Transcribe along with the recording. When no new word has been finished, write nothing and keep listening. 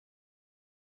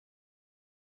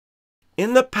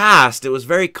In the past, it was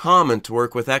very common to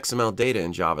work with XML data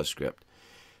in JavaScript.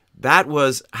 That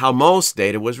was how most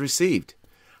data was received.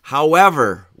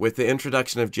 However, with the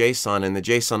introduction of JSON and the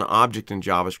JSON object in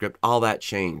JavaScript, all that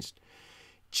changed.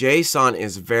 JSON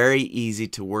is very easy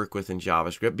to work with in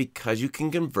JavaScript because you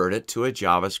can convert it to a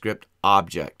JavaScript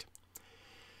object.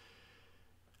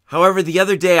 However, the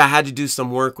other day I had to do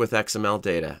some work with XML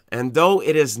data, and though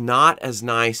it is not as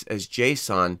nice as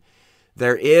JSON,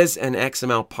 there is an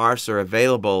XML parser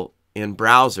available in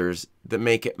browsers that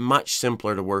make it much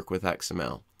simpler to work with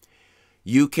XML.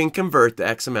 You can convert the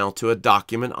XML to a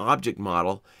document object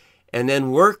model and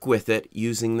then work with it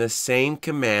using the same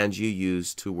commands you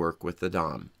use to work with the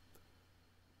DOM.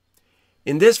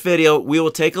 In this video, we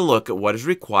will take a look at what is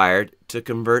required to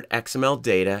convert XML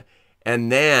data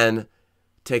and then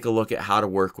take a look at how to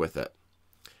work with it.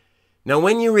 Now,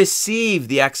 when you receive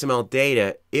the XML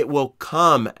data, it will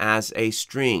come as a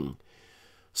string.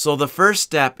 So the first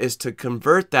step is to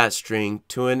convert that string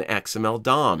to an XML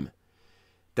Dom.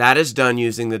 That is done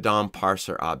using the Dom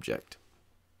Parser object.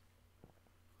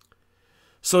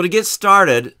 So to get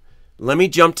started, let me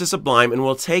jump to Sublime and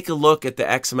we'll take a look at the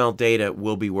XML data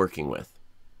we'll be working with.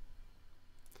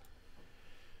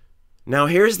 Now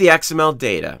here's the XML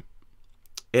data.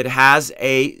 It has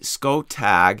a SCO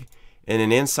tag, and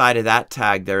then inside of that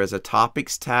tag there is a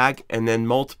topics tag and then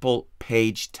multiple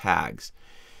page tags.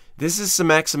 This is some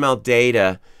XML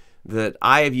data that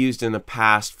I have used in the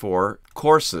past for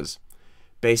courses.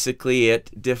 Basically,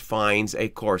 it defines a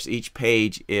course. Each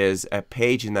page is a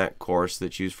page in that course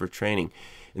that's used for training.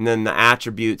 And then the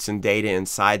attributes and data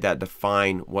inside that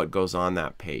define what goes on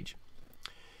that page.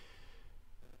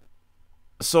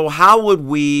 So how would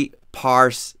we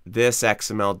parse this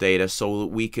XML data so that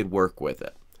we could work with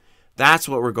it? That's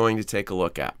what we're going to take a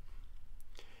look at.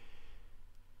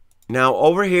 Now,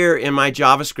 over here in my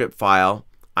JavaScript file,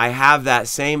 I have that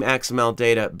same XML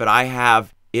data, but I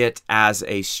have it as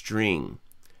a string.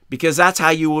 Because that's how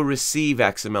you will receive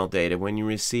XML data when you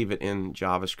receive it in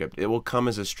JavaScript. It will come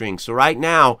as a string. So right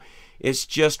now, it's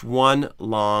just one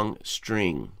long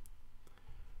string.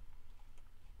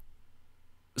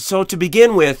 So to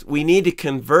begin with, we need to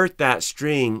convert that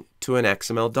string to an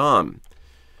XML Dom.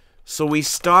 So we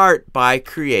start by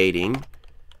creating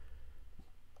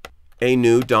a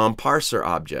new Dom Parser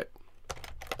object.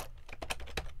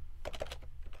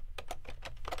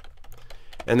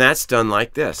 And that's done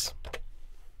like this.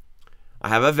 I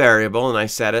have a variable and I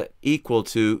set it equal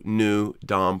to new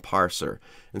Dom Parser.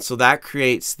 And so that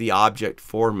creates the object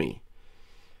for me.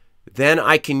 Then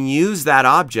I can use that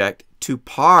object to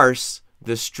parse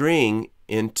the string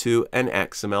into an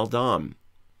XML Dom.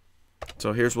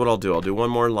 So here's what I'll do. I'll do one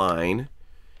more line.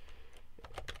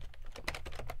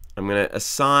 I'm going to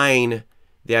assign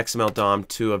the XML Dom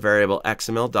to a variable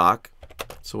XMLDoc.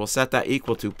 So we'll set that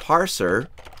equal to parser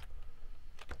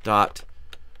dot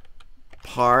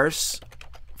parse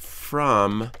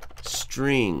from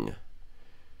string.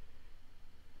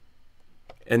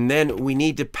 And then we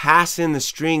need to pass in the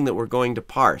string that we're going to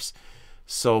parse.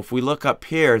 So if we look up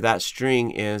here, that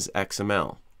string is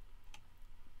XML.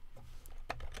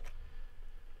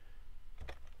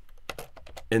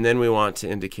 And then we want to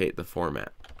indicate the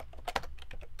format.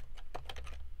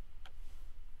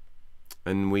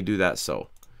 And we do that so.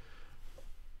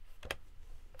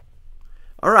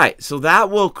 All right, so that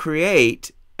will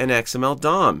create an XML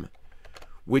Dom,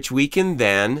 which we can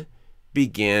then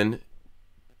begin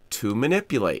to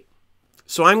manipulate.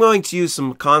 So I'm going to use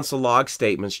some console log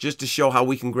statements just to show how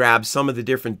we can grab some of the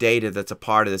different data that's a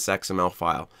part of this XML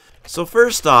file. So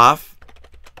first off,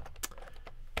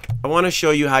 I want to show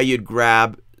you how you'd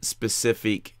grab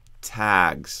specific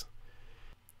tags.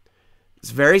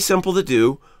 It's very simple to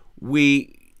do.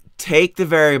 We take the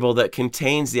variable that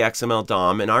contains the XML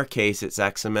Dom. In our case, it's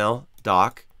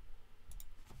XMLDoc.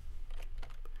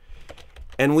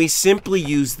 And we simply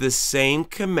use the same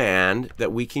command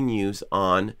that we can use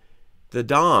on the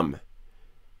DOM.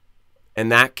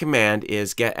 And that command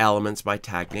is get elements by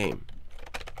tag name.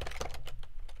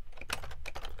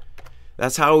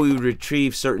 That's how we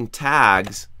retrieve certain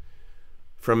tags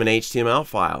from an HTML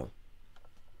file.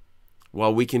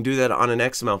 Well, we can do that on an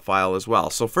XML file as well.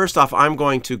 So first off, I'm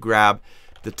going to grab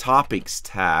the topics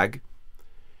tag,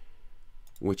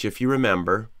 which if you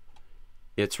remember,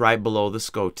 it's right below the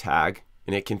SCO tag,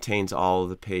 and it contains all of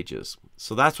the pages.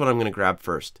 So that's what I'm going to grab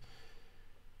first.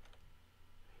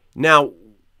 Now,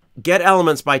 get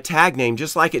elements by tag name,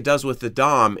 just like it does with the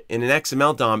DOM, in an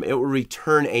XML DOM, it will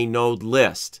return a node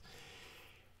list.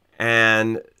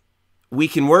 And we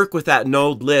can work with that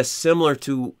node list similar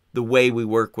to the way we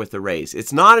work with arrays.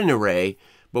 It's not an array,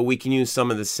 but we can use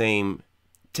some of the same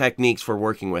techniques for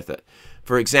working with it.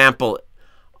 For example,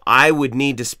 I would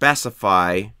need to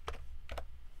specify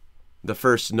the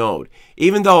first node.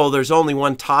 Even though there's only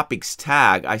one topics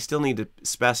tag, I still need to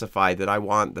specify that I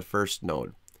want the first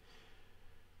node.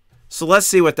 So let's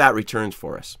see what that returns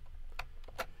for us.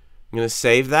 I'm going to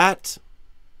save that,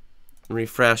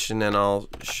 refresh, and then I'll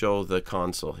show the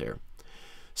console here.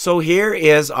 So here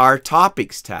is our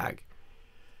topics tag.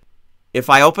 If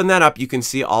I open that up, you can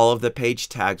see all of the page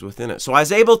tags within it. So I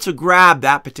was able to grab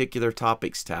that particular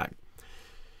topics tag.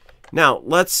 Now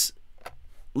let's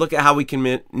look at how we can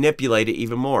manipulate it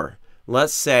even more.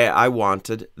 Let's say I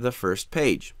wanted the first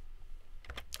page.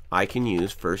 I can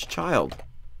use first child.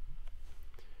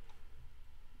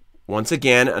 Once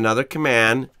again, another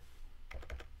command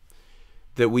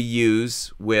that we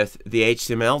use with the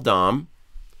HTML Dom.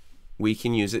 We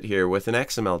can use it here with an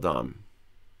XML Dom.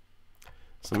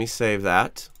 So let me save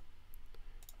that,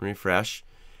 refresh,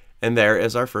 and there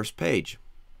is our first page.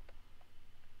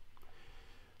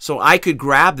 So I could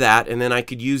grab that and then I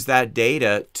could use that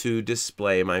data to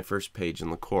display my first page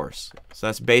in the course. So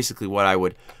that's basically what I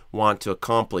would want to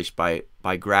accomplish by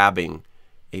grabbing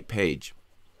a page.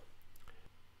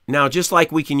 Now, just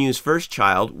like we can use first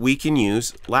child, we can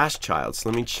use last child. So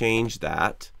let me change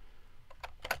that.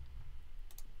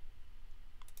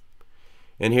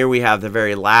 And here we have the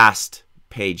very last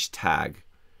page tag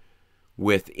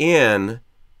within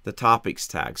the topics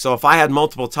tag. So if I had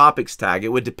multiple topics tag, it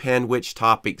would depend which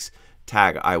topics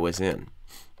tag I was in.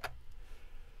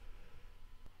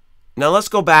 Now let's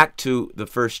go back to the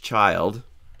first child.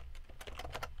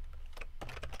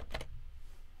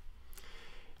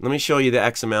 Let me show you the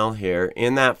XML here.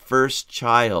 In that first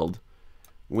child,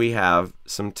 we have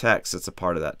some text that's a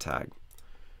part of that tag.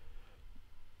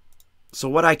 So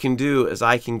what I can do is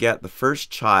I can get the first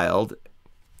child,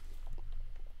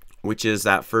 which is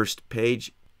that first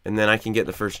page, and then I can get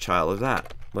the first child of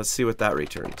that. Let's see what that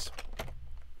returns.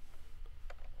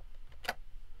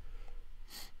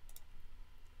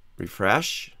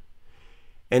 Refresh.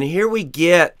 And here we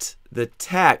get the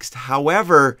text.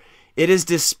 However, it is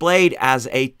displayed as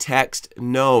a text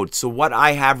node. So what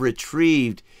I have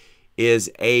retrieved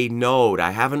is a node.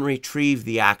 I haven't retrieved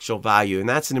the actual value, and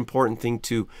that's an important thing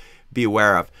to be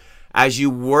aware of. As you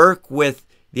work with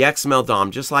the XML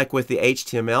Dom, just like with the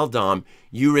HTML Dom,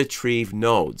 you retrieve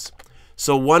nodes.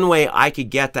 So one way I could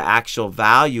get the actual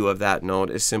value of that node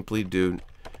is simply do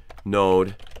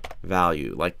node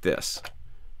value like this.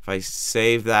 If I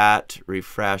save that,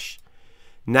 refresh,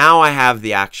 now I have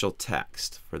the actual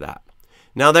text for that.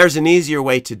 Now there's an easier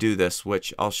way to do this,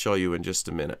 which I'll show you in just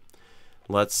a minute.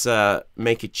 Let's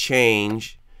make a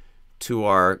change to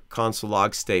our console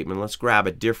log statement. Let's grab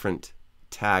a different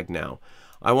tag now.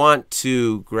 I want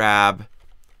to grab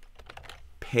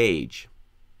page.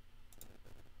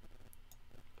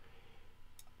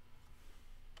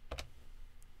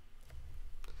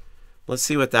 Let's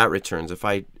see what that returns. If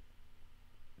I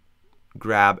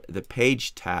grab the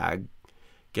page tag,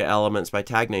 get elements by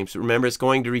tag names. Remember, it's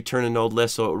going to return a node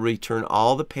list, so it will return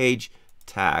all the page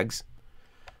tags.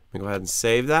 I'm going to go ahead and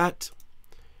save that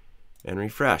and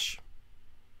refresh.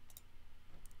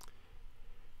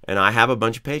 And I have a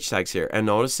bunch of page tags here. And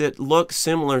notice it looks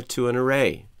similar to an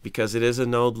array because it is a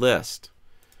node list.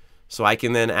 So I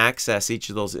can then access each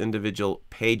of those individual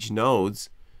page nodes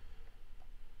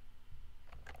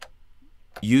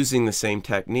using the same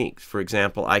techniques. For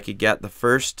example, I could get the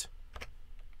first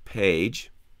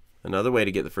page, another way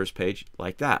to get the first page,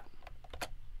 like that.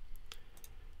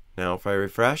 Now if I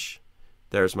refresh,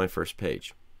 there's my first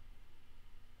page.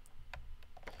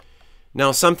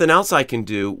 Now something else I can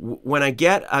do, when I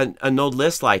get a node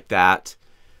list like that,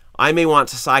 I may want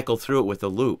to cycle through it with a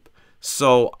loop.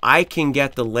 So I can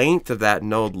get the length of that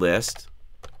node list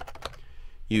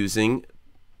using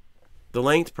the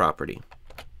length property.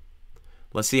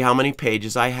 Let's see how many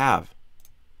pages I have.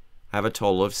 I have a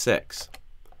total of 6.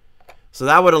 So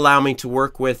that would allow me to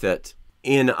work with it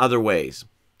in other ways.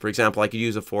 For example, I could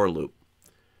use a for loop.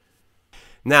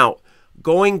 Now,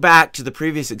 going back to the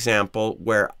previous example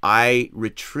where I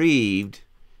retrieved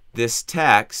this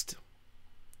text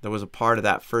that was a part of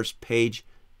that first page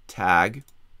tag,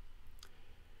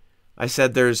 I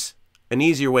said there's an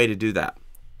easier way to do that.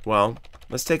 Well,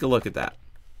 let's take a look at that.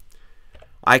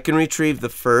 I can retrieve the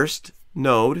first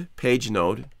node, page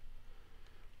node,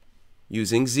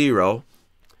 using 0,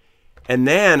 and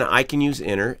then I can use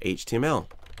inner HTML.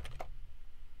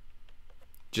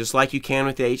 Just like you can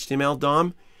with the HTML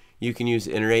Dom, you can use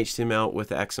inner HTML with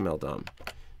the XML Dom.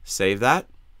 Save that,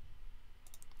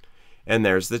 and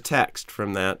there's the text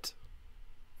from that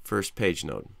first page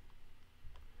node.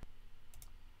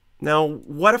 Now,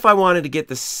 what if I wanted to get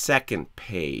the second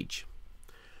page?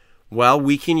 Well,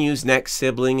 we can use next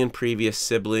sibling and previous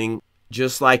sibling,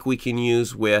 just like we can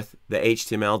use with the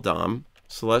HTML DOM.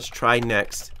 So let's try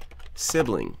next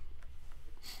sibling.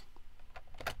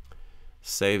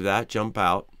 Save that, jump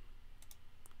out,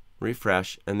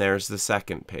 refresh, and there's the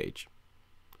second page.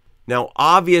 Now,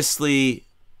 obviously,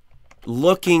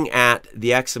 looking at the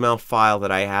XML file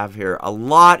that I have here, a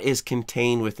lot is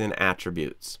contained within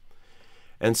attributes.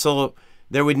 And so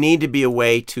there would need to be a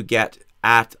way to get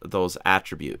at those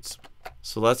attributes.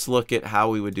 So let's look at how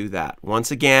we would do that. Once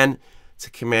again, it's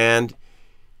a command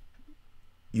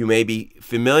you may be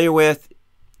familiar with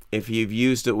if you've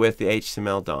used it with the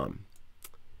HTML DOM.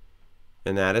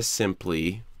 And that is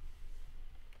simply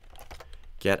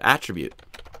get attribute.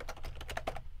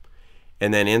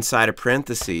 And then inside of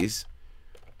parentheses,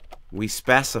 we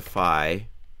specify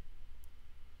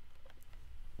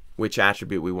which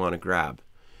attribute we want to grab.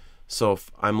 So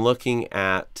if I'm looking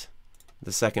at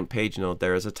the second page node,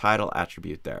 there is a title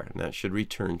attribute there, and that should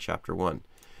return chapter 1.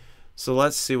 So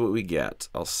let's see what we get.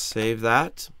 I'll save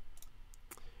that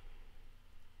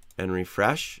and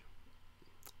refresh.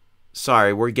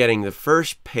 Sorry, we're getting the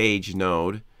first page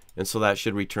node, and so that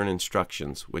should return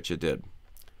instructions, which it did.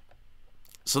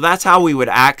 So that's how we would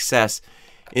access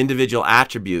individual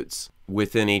attributes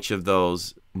within each of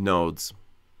those nodes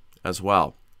as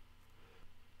well.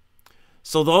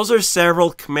 So those are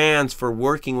several commands for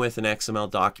working with an XML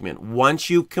document once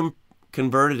you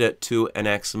converted it to an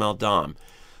XML DOM.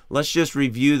 Let's just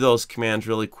review those commands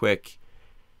really quick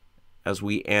as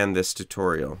we end this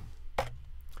tutorial.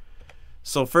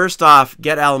 So first off,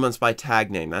 get elements by tag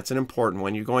name. That's an important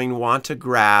one. You're going to want to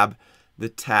grab the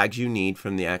tags you need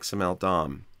from the XML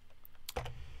DOM.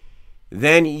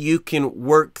 Then you can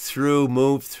work through,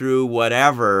 move through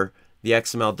whatever the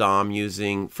XML DOM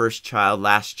using first child,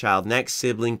 last child, next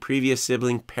sibling, previous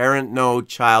sibling, parent node,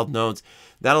 child nodes.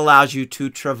 That allows you to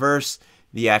traverse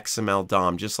the XML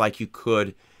DOM just like you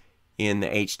could in the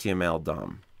HTML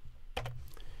DOM.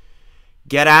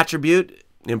 Get attribute.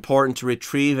 Important to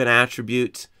retrieve an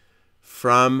attribute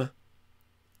from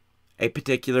a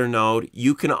particular node.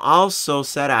 You can also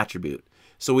set attribute.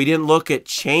 So we didn't look at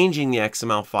changing the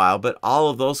XML file, but all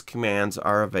of those commands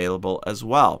are available as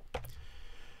well.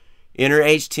 Inner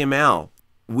HTML.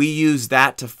 We use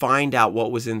that to find out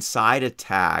what was inside a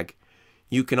tag.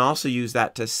 You can also use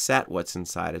that to set what's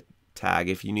inside a tag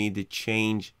if you need to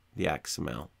change the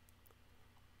XML.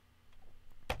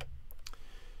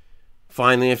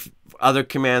 Finally, if other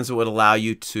commands that would allow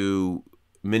you to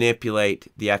manipulate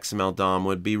the XML DOM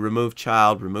would be remove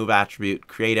child, remove attribute,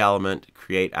 create element,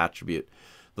 create attribute.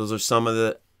 Those are some of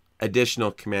the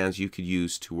additional commands you could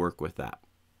use to work with that.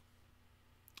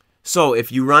 So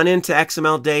if you run into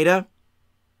XML data,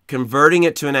 converting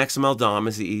it to an XML DOM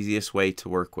is the easiest way to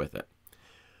work with it.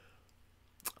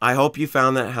 I hope you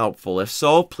found that helpful. If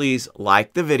so, please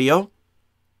like the video.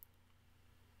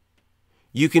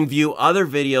 You can view other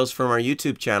videos from our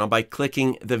YouTube channel by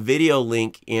clicking the video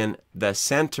link in the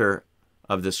center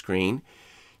of the screen.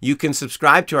 You can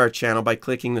subscribe to our channel by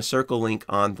clicking the circle link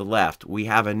on the left. We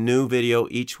have a new video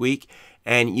each week,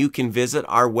 and you can visit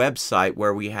our website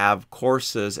where we have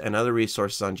courses and other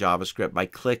resources on JavaScript by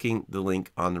clicking the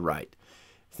link on the right.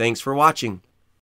 Thanks for watching.